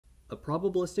a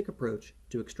probabilistic approach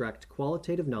to extract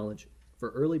qualitative knowledge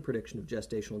for early prediction of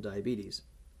gestational diabetes,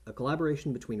 a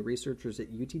collaboration between researchers at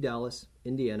UT Dallas,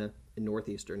 Indiana, and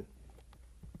Northeastern.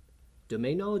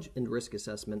 Domain knowledge and risk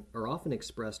assessment are often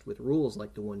expressed with rules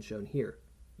like the one shown here.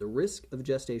 The risk of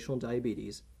gestational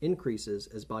diabetes increases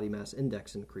as body mass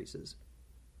index increases.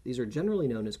 These are generally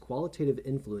known as qualitative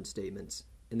influence statements,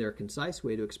 and they're a concise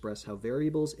way to express how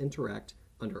variables interact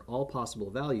under all possible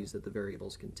values that the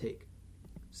variables can take.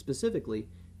 Specifically,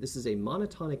 this is a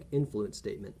monotonic influence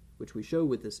statement, which we show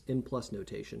with this M+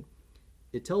 notation.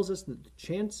 It tells us that the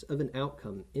chance of an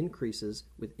outcome increases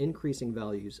with increasing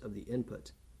values of the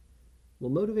input.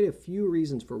 We'll motivate a few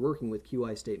reasons for working with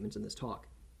QI statements in this talk.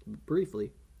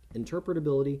 Briefly,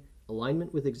 interpretability,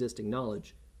 alignment with existing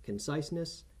knowledge,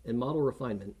 conciseness, and model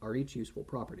refinement are each useful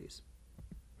properties.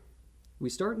 We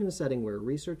start in a setting where a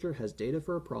researcher has data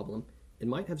for a problem and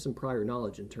might have some prior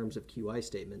knowledge in terms of QI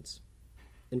statements.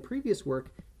 In previous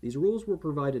work, these rules were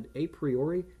provided a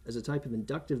priori as a type of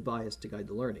inductive bias to guide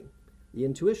the learning. The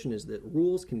intuition is that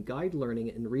rules can guide learning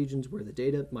in regions where the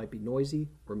data might be noisy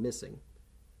or missing.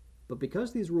 But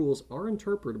because these rules are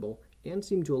interpretable and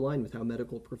seem to align with how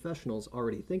medical professionals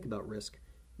already think about risk,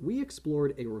 we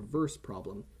explored a reverse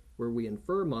problem where we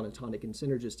infer monotonic and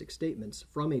synergistic statements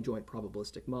from a joint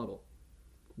probabilistic model.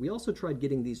 We also tried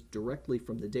getting these directly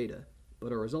from the data,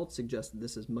 but our results suggest that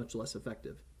this is much less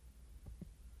effective.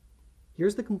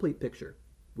 Here's the complete picture.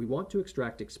 We want to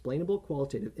extract explainable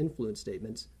qualitative influence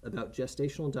statements about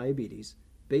gestational diabetes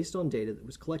based on data that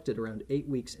was collected around 8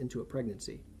 weeks into a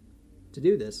pregnancy. To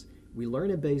do this, we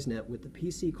learn a Bayes net with the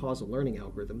PC causal learning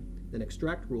algorithm, then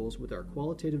extract rules with our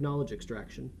qualitative knowledge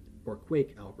extraction, or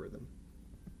QuaKE algorithm.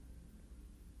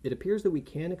 It appears that we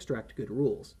can extract good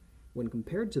rules. When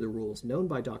compared to the rules known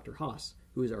by Dr. Haas,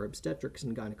 who is our obstetrics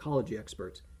and gynecology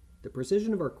expert, the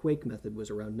precision of our QuaKE method was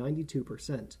around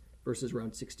 92% versus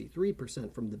around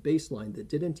 63% from the baseline that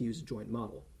didn't use a joint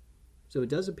model. So it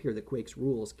does appear that QuaKE's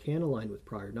rules can align with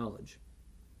prior knowledge.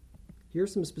 Here are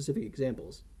some specific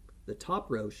examples. The top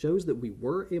row shows that we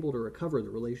were able to recover the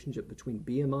relationship between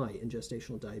BMI and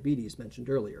gestational diabetes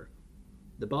mentioned earlier.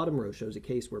 The bottom row shows a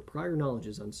case where prior knowledge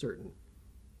is uncertain.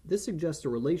 This suggests a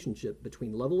relationship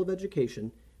between level of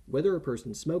education, whether a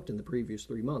person smoked in the previous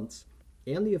 3 months,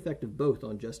 and the effect of both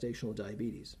on gestational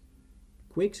diabetes.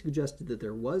 QuaKE suggested that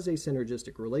there was a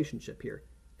synergistic relationship here,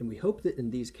 and we hope that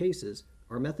in these cases,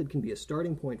 our method can be a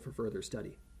starting point for further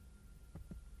study.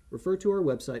 Refer to our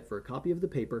website for a copy of the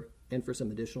paper and for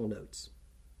some additional notes.